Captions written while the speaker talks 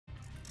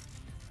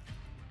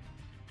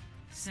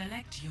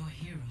Select your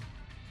hero.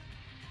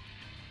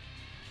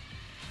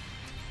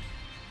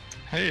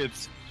 Hey,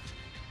 it's...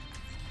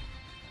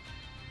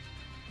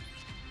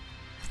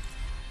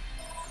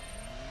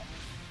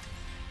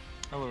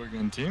 Hello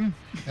again, team.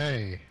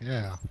 Hey,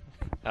 yeah.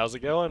 How's it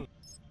going?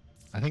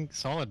 I think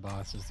Solid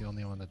Boss is the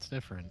only one that's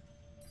different.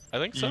 I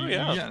think so,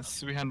 yeah.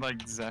 Yes, we had like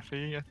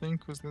Zephy, I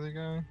think, was the other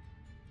guy.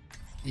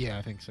 Yeah,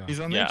 I think so.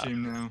 He's on Yeah. their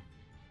team now.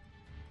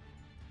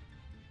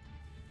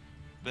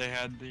 They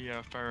had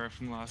the fire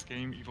from last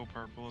game, Evil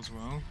Purple as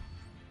well.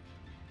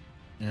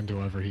 And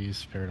whoever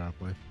he's paired up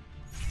with.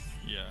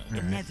 Yeah.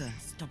 Alright. Never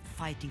stop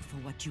fighting for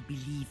what you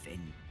believe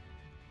in.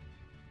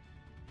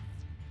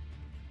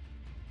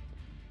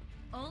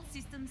 All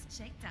systems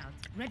checked out.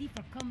 Ready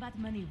for combat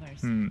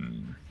maneuvers.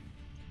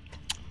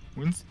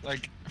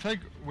 Like, I feel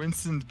like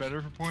Winston's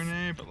better for point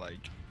A, but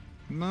like,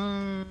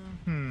 no.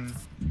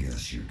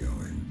 Guess you're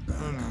going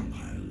back on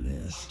my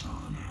list,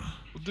 Anna.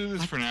 We'll do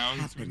this for now. What We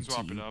can happened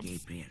swap to it you, up.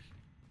 Gabriel?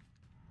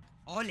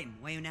 Olim,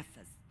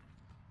 وينفذ.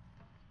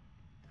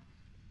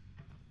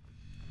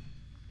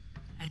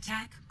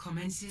 Attack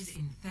commences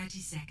in 30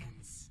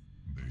 seconds.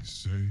 They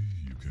say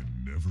you can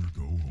never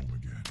go home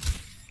again.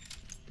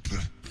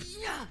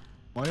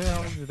 Why the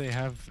hell do they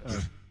have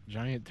a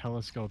giant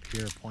telescope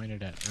here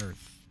pointed at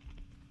Earth?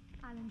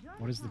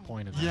 What is the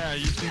point of that? Yeah,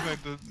 you think like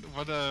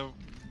what are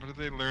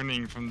they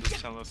learning from the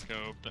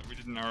telescope that we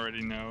didn't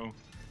already know?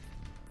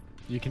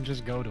 You can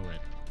just go to it.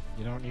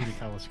 You don't need a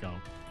telescope.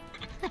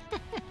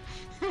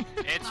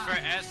 It's for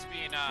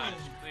espionage,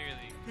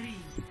 clearly. 3,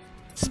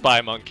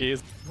 Spy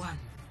monkeys. 1.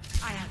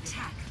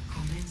 Attack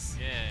commences.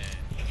 Yeah.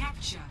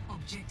 Capture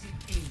objective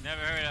A.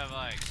 Never heard of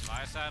like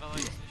spy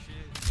satellites and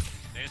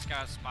shit. They just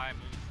got spy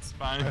moves.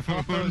 Spy I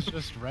thought those moon.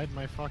 just read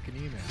my fucking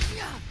email.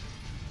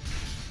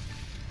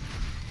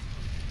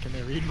 Can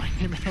they read my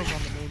emails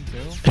on the moon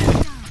too?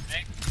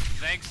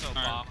 Thanks,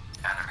 Obama.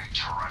 Enemy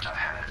turret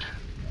ahead.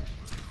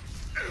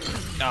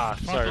 Ah,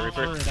 sorry, Fuck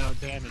Reaper. without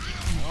damage.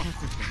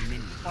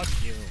 Fuck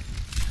you.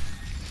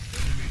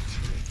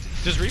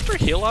 Does Reaper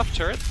heal off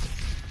turrets?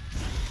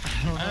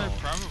 I don't know.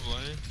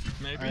 Probably.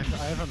 Maybe.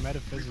 I have a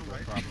metaphysical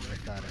problem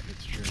with that if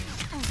it's true.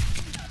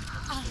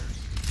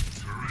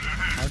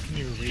 How can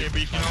you read? Okay, but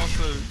you can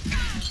also.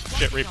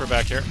 Shit, Reaper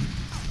back here.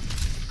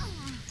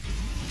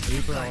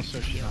 Reaper also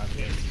should not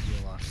be able to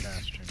heal off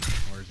Bastion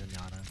or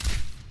Zenyatta.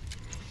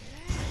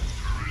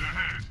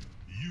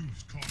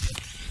 Use caution.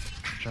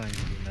 I'm trying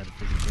to be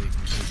metaphysically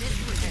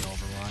consistent in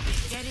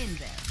Overwatch. Get in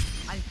there.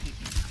 I'll keep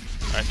you.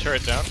 Alright,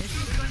 turret down.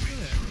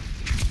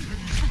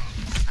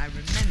 I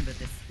remember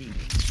this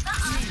feeling.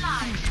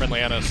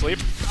 Friendly Anna asleep.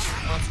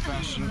 Lots of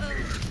Bastion.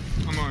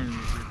 I'm going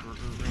Reaper.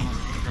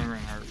 I'm going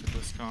Reinhardt for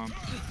this comp.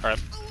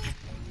 Alright.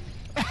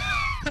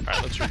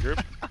 Alright, let's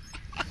regroup.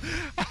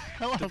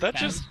 Hello, Did that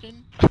just...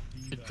 Bastion?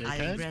 You I'll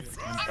dickhead. rest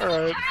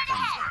Alright.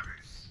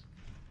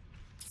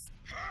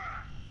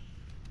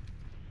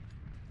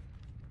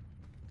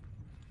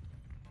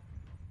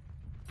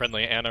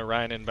 Friendly Anna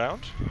Ryan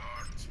inbound.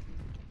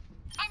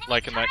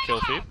 Liking that kill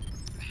feed.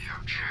 The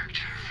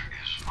objective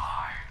is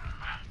mine.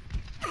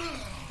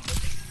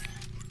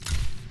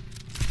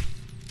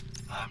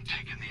 I'm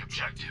taking the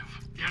objective.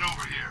 Get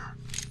over here.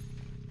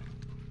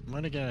 I'm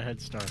gonna get a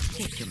head start.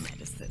 Take your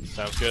medicine.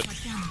 Sounds good.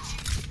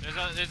 There's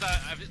a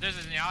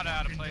Zenyatta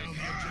out of place.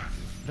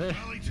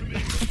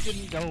 It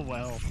didn't go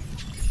well.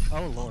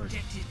 Oh lord.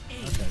 Objective A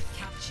Okay.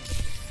 captured.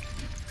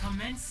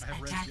 Commence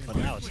attack. But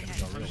now it's gonna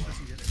go real well.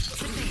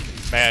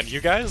 Man, you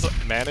guys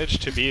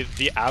managed to be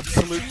the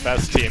absolute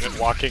best team at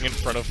walking in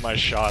front of my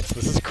shots.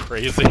 This is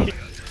crazy. Or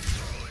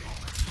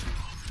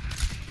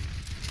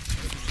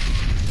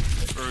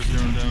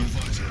zeroing down.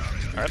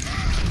 Alright.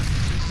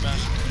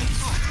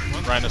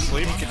 Bastion. Ryan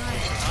asleep.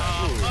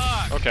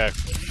 Oh, fuck! Okay.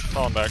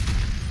 Falling back.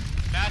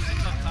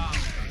 Bastion's up top.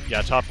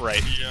 Yeah, top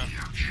right. Yeah.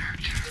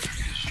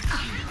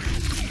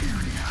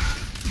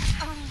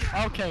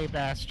 Okay,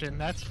 Bastion,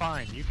 that's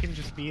fine. You can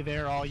just be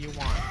there all you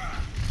want.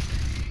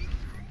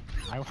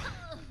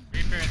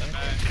 Reaper in the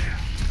back.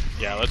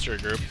 Yeah, let's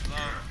regroup. Low.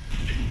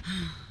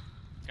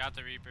 Got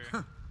the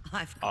Reaper.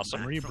 I've come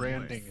Awesome. back from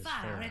Rebranding is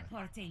Fire fair.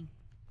 reporting.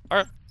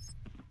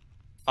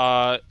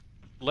 Alright.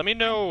 Let me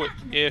know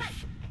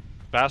if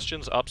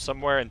Bastion's up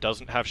somewhere and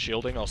doesn't have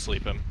shielding, I'll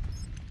sleep him.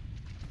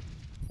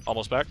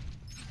 Almost back.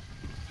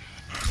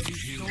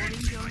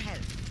 Restoring your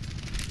health.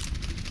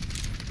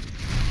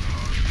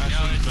 Yo,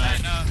 it's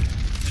setting up.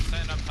 It's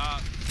setting up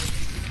top.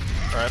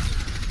 Alright.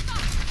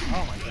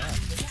 Oh my god.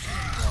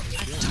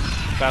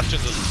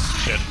 Bastion's a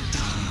shit.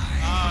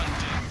 Oh,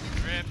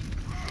 shit.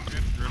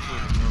 Rip.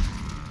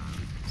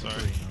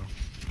 Sorry.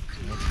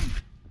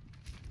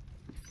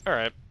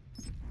 Alright.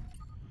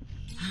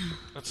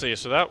 Let's see,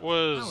 so that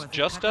was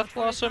just Death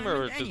Blossom,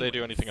 or did they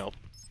do anything else?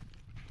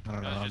 I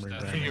don't know, I'm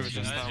Just- I think it was rebranding.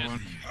 just that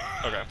one.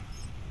 Okay.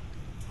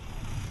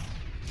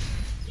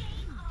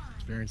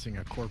 Experiencing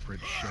a corporate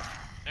shift.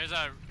 There's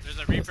a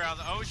Reaper on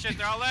the. Oh shit,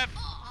 they're all left.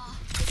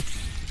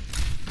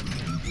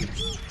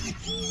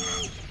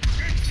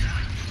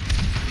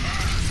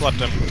 Slept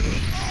him.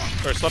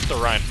 Or slept the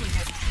Ryan.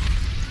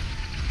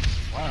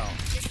 Wow.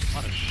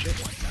 lot of shit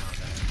went down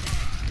there.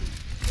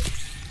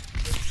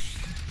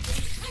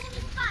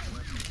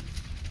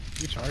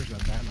 If you charge them,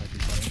 that might be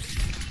funny.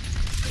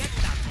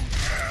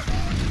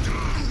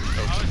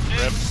 Oh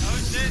shit!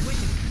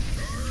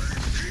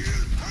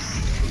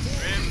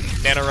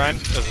 Nano Ryan?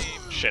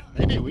 Shit.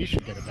 Maybe we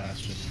should get a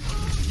Bastion.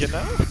 You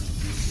know?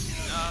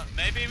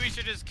 Maybe we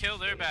should just kill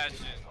their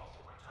Bastion.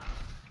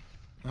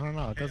 I don't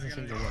know, it doesn't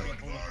seem to work.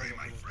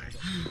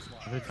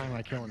 Every time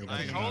I kill him, he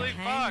Like, doesn't holy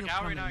die. fuck,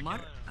 how are we not killing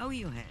him? Oh,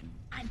 you had.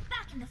 I'm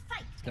back in the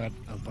fight. He's got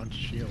a bunch of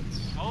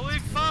shields. Holy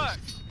fuck!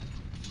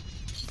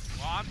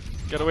 Well, I'm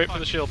Gotta wait for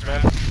the shields,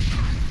 man.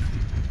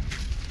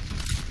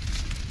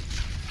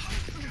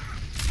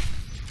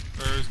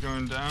 Barrier's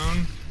going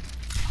down.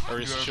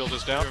 Barrier's shield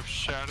is You down. have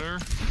shatter.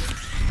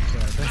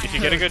 If you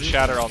get a good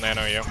shatter, I'll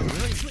nano you.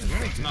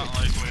 Not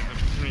likely.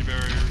 There's too many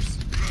barriers.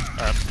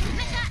 Alright.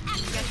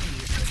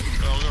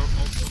 I'll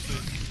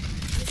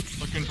see.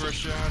 Looking for a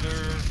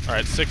shatter.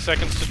 Alright, 6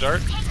 seconds to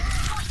dart.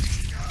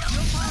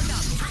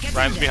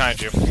 Ryan's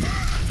behind you.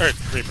 Or,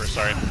 Reaper,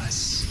 sorry.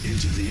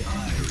 Into the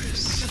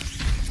iris.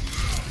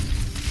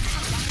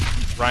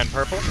 Ryan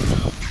purple.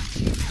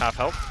 Half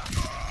health.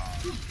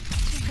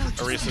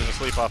 Arisa's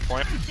asleep off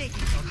point.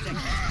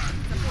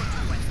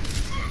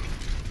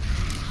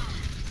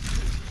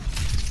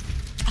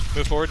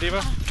 Move forward,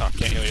 D.va. Oh,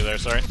 can't heal you there,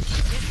 sorry.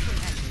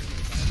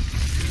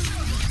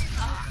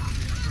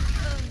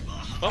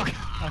 Oh,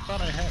 I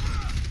thought I had.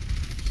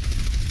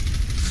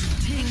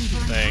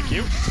 thank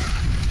you.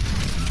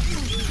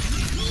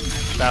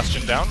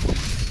 Bastion down.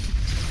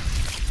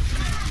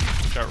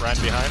 Got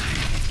Ryan behind.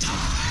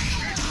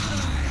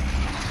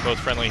 Both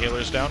friendly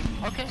healers down.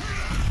 Okay.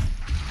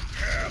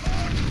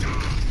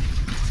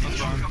 That's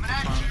fine.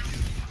 That's fine.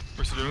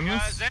 We're still doing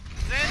this? Zed,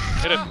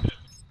 Hit it.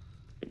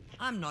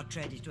 I'm not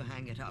ready to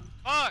hang it up.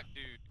 fuck,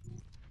 dude.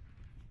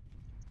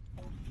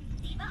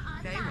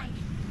 Very well.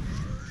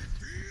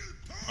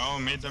 Oh,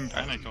 made them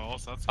panic all,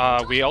 so that's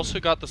good. We also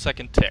got the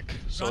second tick,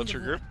 so let's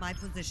Rendezvous regroup. at my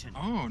position.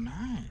 Oh,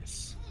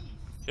 nice.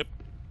 Yep.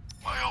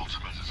 My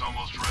ultimate is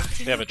almost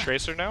ready. They have a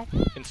tracer now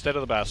instead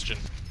of the Bastion.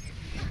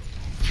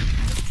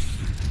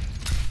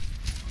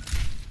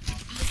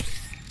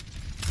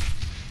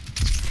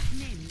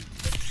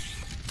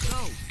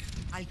 Go.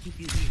 I'll keep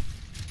you here.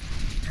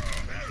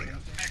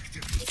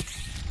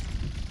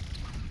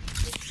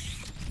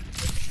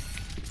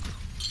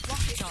 Walk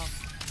it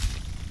off.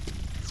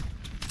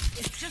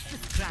 It's just a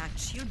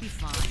scratch. You'll be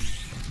fine.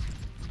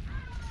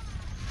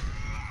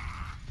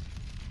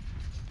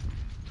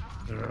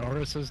 Their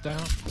Horus is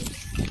down.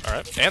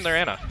 Alright, and they're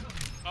Anna.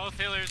 Both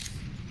healers.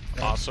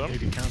 Awesome.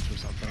 Maybe counts for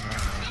something. I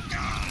don't know.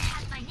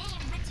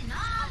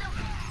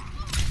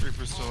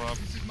 Reaper's still up.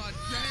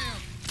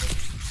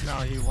 No,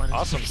 he wanted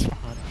Awesome. to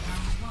spot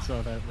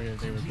so that way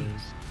they would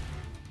lose.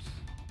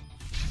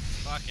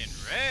 Fucking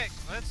Rick,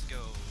 let's go.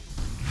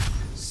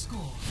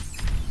 Score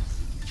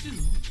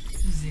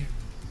 2-0.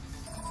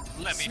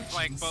 Let me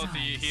flank both of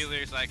you sides.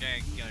 healers like I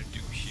ain't gonna do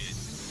shit.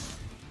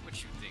 What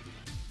you think?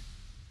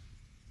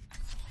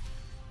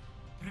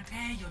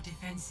 Prepare your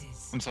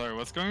defenses. I'm sorry,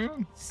 what's going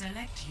on?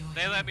 Select your.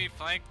 They let me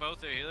flank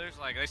both their healers,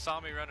 like they saw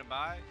me running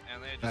by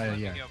and they just let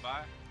yeah. me go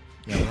by.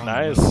 Yeah, we're on the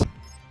Nice. move.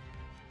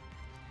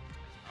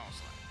 I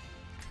was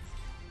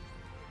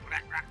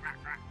like,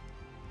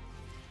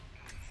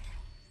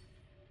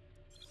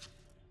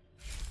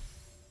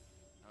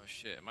 oh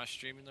shit, am I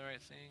streaming the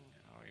right thing?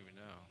 I don't even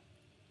know.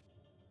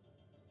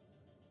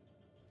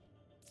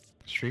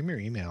 Stream your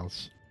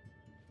emails.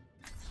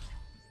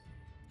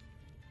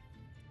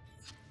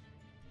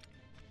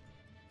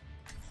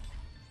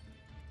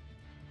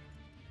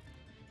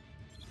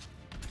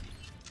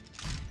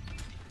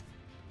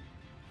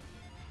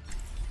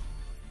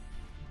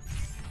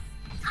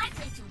 I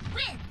play to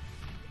win.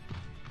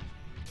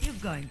 You're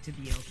going to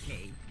be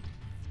okay.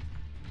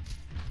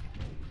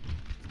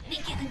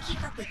 Think you can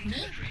keep up with me?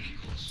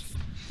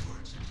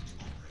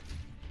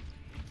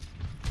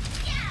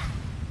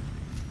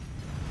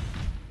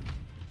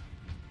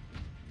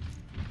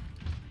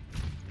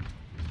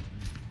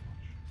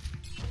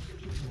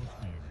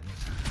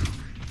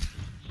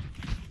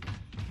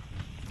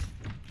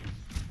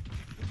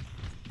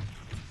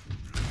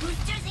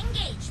 Boosters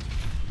engaged.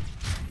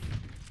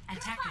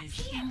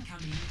 Attackers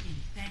incoming in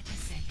 30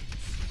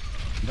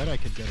 seconds. I bet I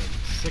could get a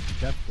sick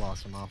Death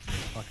Blossom off of the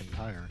fucking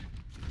tire.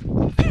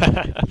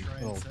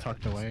 A little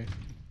tucked away.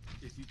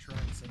 If you try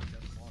and set a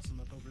Death Blossom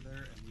up over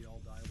there and we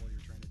all die while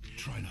you're trying to do it.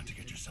 Try not to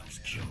get yourselves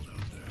killed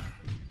out there.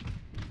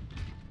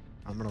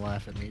 I'm gonna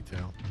laugh at me too.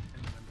 And I'm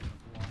gonna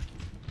block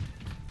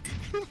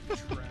you.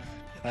 Trash.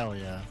 Hell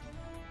yeah.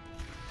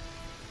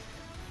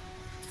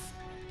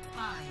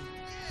 5,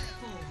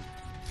 4,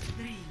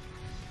 3,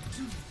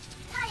 2,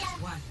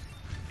 1.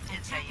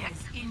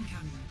 Attackers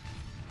incoming.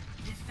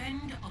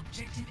 Defend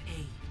objective A.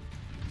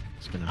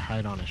 It's gonna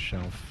hide on a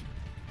shelf.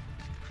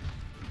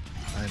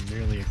 I'm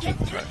merely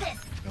equipped.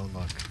 Don't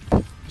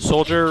look.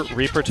 Soldier,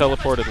 Reaper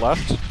teleported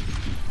left.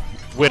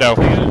 Widow.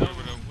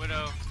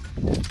 Widow.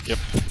 Yep.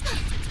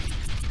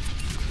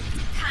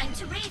 Time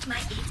to raise my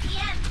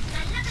APM.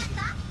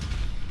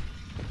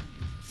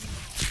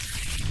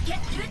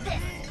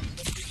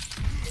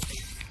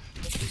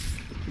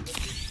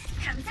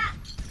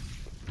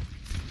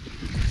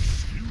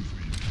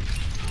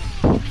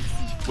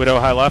 Widow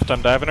high left,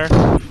 I'm diving her.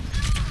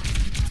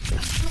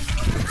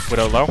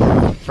 Widow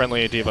low.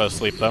 Friendly D.va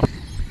asleep though.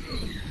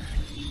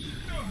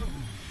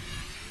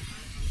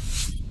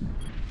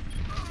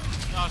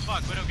 Oh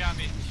fuck, Widow got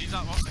me. She's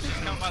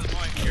coming by the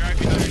point. You're right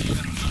behind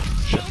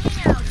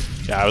her.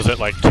 Yeah, I was at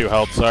like 2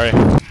 health, sorry.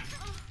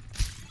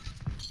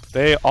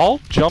 They all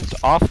jumped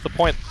off the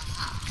point.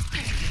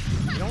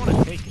 You don't want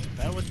to take it.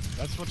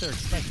 That's what they're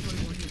expecting.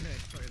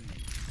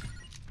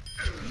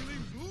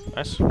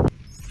 Nice.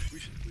 We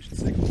should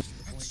stay close to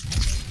the point.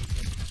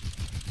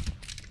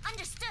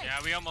 Yeah,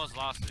 we almost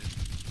lost it.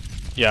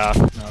 Yeah.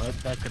 No,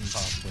 that couldn't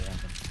possibly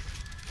happen.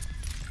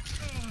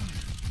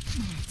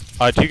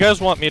 Do you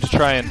guys want me to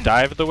try and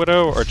dive the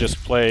Widow, or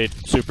just play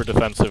super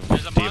defensive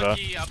There's a D.va?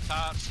 monkey up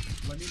top.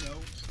 Let me know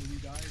when you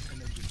dive,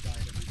 and then just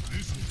dive every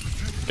time.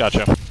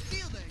 Gotcha.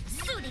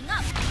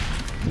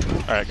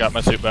 Alright, got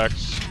my suit back.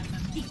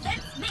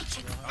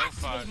 Oh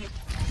fuck.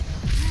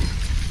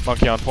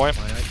 Monkey on point.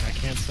 I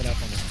can't set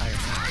up on this higher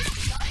map.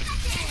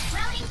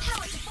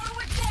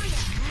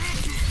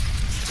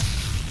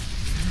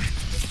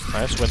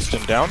 Nice,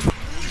 Winston down.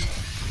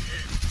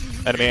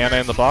 Enemy Anna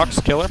in the box,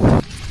 killer.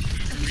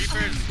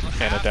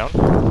 Reaper's Anna down.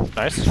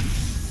 Nice.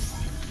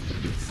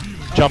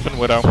 Jumping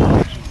Widow.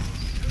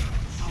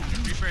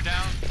 Reaper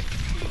down.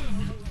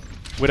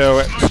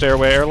 Widow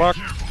stairway airlock.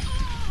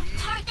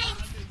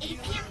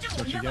 That's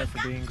what you get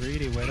for being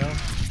greedy, Widow.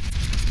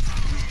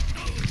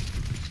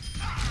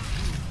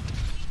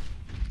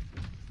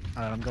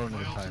 Alright, I'm going to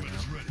the tire now.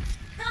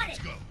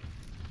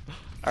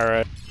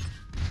 Alright.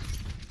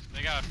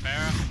 They got a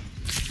Pharah.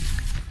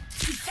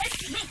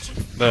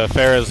 The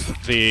Pharah's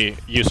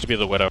used to be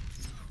the Widow.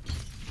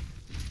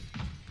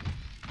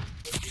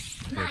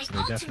 Yeah, so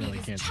they definitely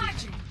can't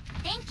see me.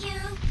 Thank you.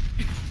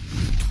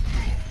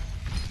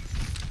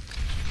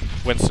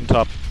 Winston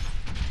top.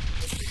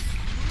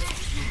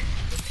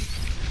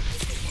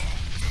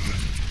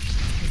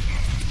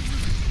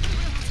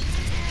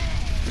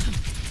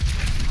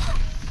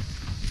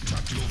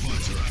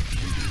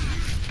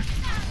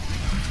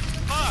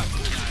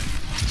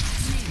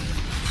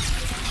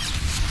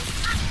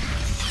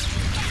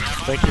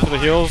 Thank you for the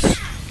heals.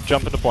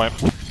 Jump into point.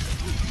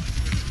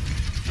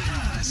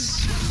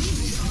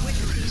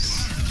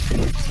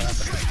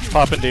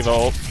 Pop and D.va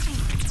ult.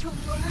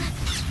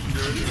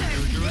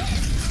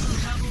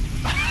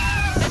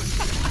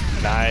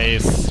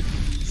 Nice.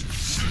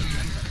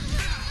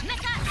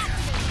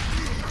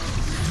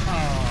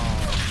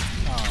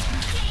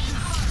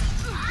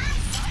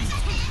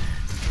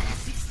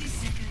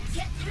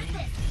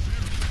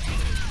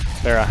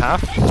 They're a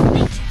half.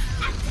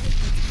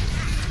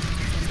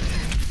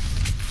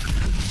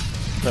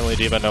 Friendly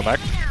D.va, no mech.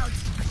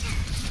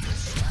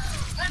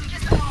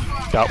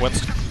 Got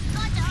Winston.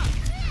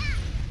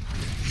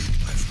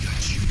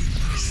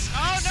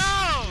 Oh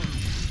no!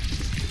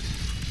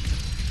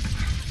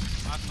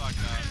 I fucked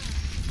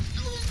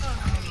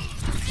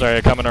up.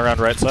 Sorry, coming around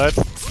right side.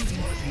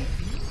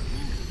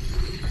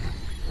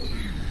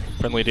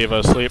 Friendly D.va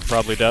asleep,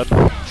 probably dead.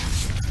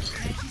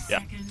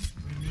 Yeah.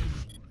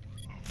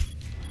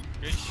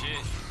 Good shit.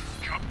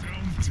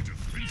 Countdown to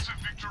defensive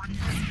victory.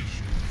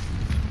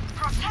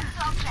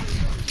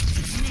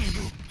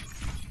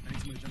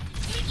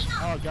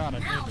 Oh god, I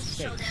made a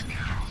mistake.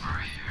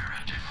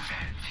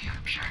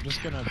 I'm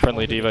just gonna...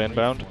 Friendly D.va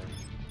inbound.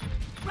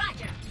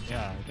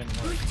 Yeah, it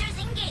didn't work.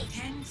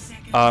 10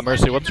 seconds.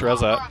 Mercy, what's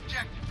res at?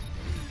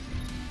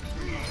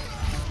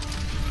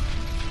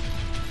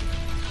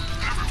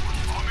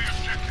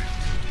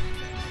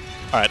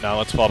 Alright, now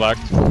let's fall back.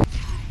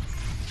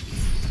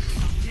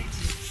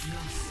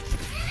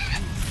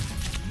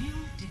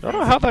 Don't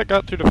know how that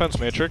got through defense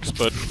matrix,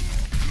 but...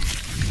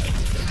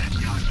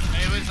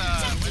 Hey, it was,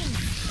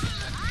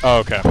 Oh,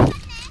 okay.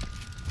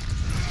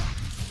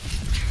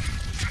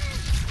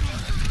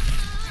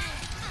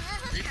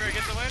 Reaper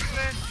gets the win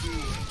today?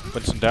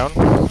 Winston down.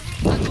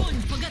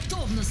 Огонь по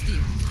готовности.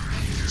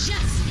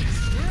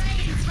 Justice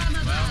reigns from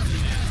above.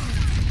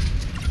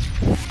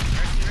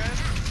 Mercy red?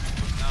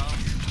 No.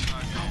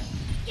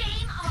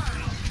 Okay.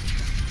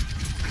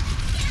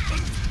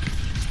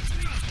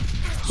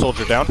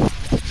 Soldier down.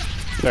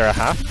 They're a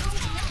half.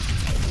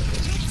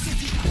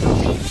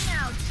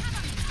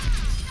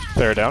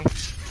 They're down.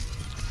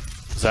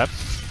 Zap.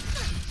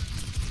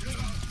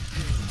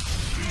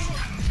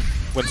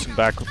 Winston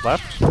back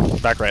left.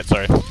 Back right,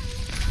 sorry.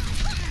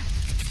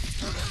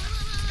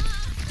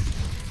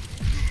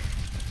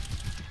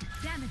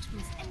 Damage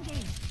boost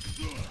engaged.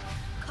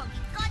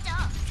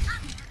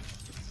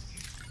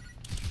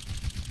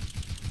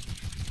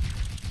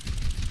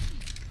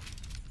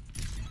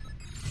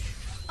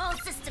 All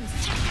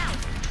systems checked out.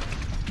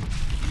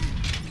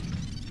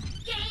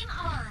 Game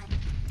on.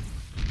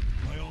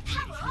 My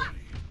ultimate is ready.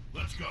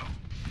 Let's go.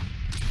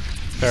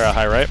 Farah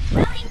high right.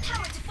 Routing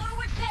power to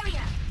forward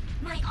barrier.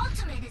 My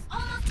ultimate is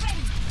almost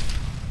ready.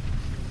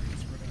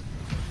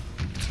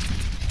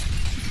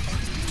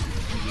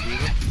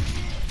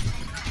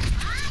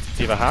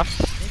 D.va half.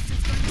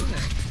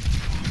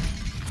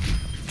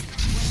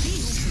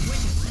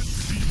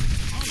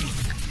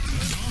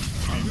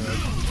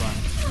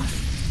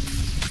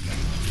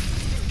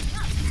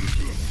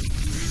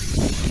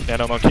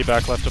 Nano monkey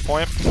back left to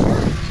point.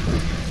 Thank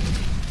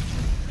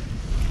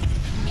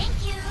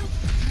you.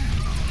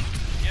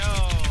 Yo,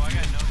 I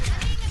got no.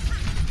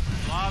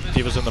 Lob is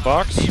D.va's in the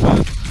box.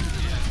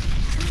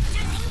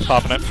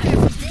 Popping it.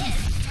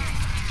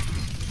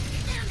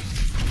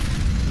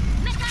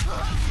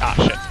 Ah,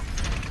 shit.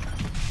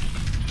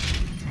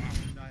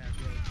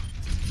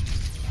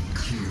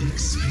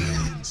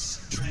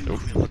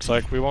 Nope, looks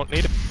like we won't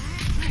need it.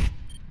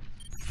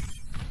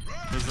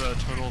 There's a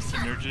total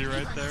synergy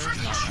right there,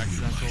 not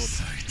accidental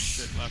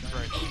shit left,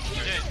 right.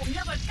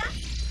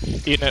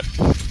 Eating it.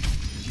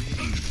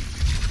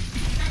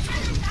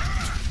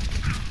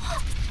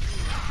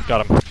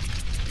 Got him.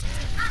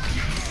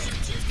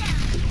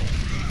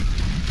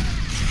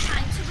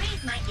 Time to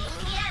raise my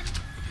APM.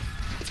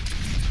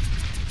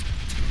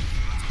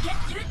 Get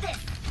through this.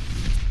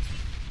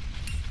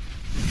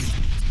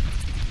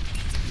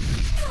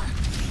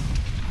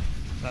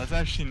 That's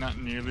actually not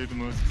nearly the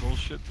most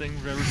bullshit thing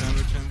we've ever done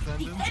with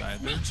Transcendence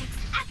either.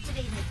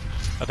 Activated.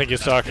 I think he's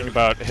talking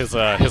about his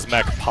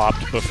mech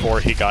popped before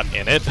he got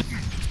in it. Oh,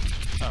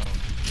 yeah, well, that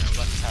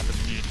just happened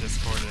to be a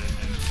Discord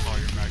and all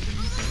your mech in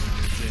the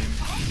game.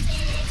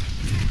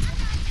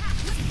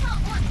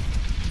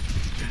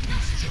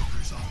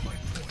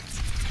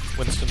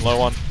 Winston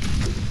low on.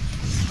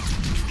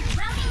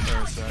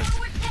 Or side.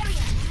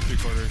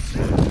 3/4.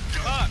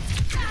 Fuck!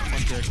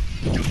 One tick.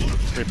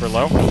 Reaper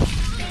low.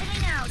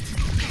 Fading out.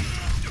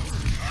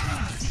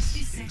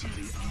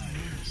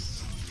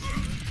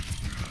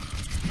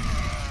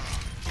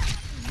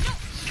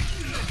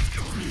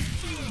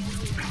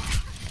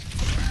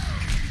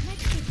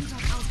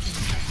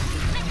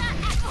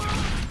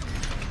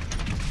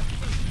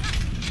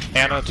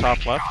 Anna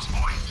top left.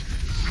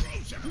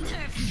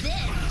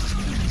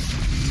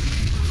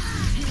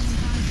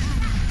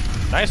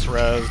 Nice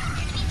res.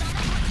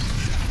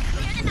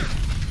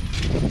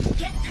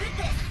 Get through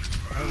this.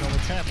 I don't know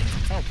what's happening.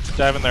 Oh,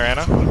 Dive in there,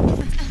 Anna.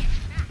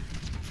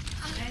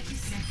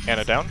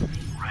 Anna down.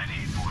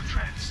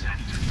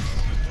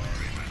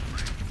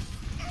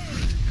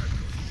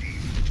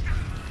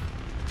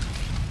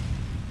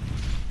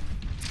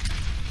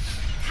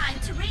 Time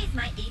to raise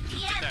my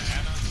APM.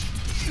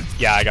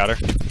 Yeah, I got her.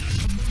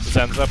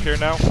 Zen's up here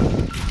now.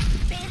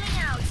 Fading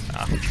out.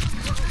 Ah,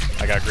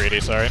 I got greedy,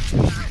 sorry.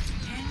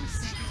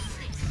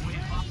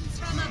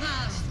 From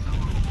above.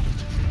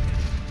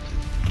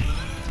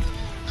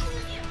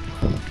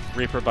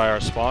 Reaper by our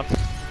spawn.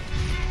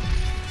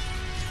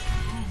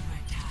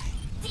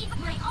 D.va,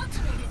 my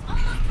ultimate is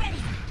almost ready.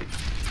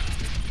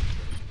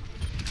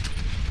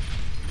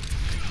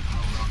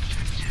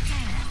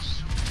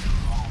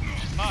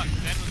 Fuck,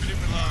 that was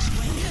super low.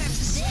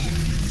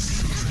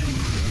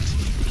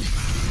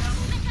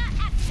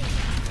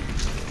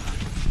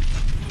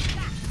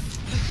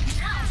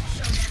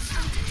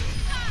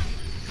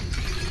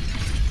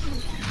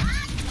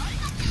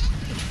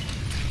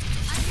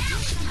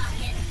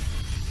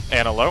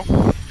 Anna low.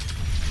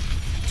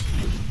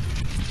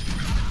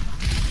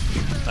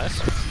 Nice.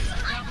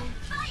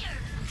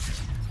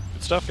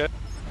 Good stuff, guys.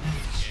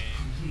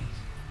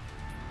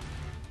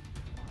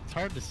 it's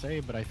hard to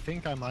say, but I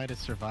think I might have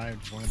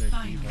survived one of their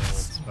D.va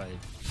ults by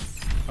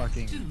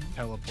fucking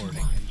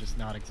teleporting and just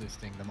not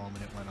existing the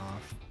moment it went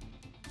off.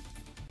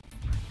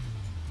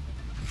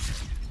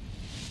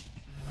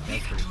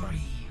 That's pretty fun.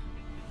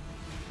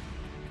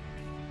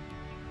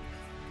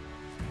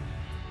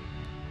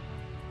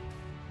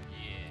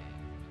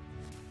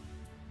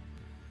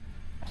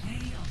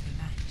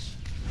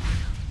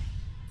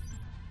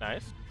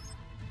 Nice.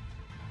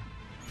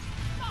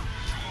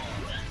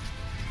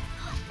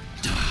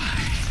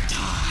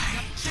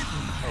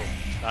 Oh,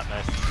 not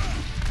nice.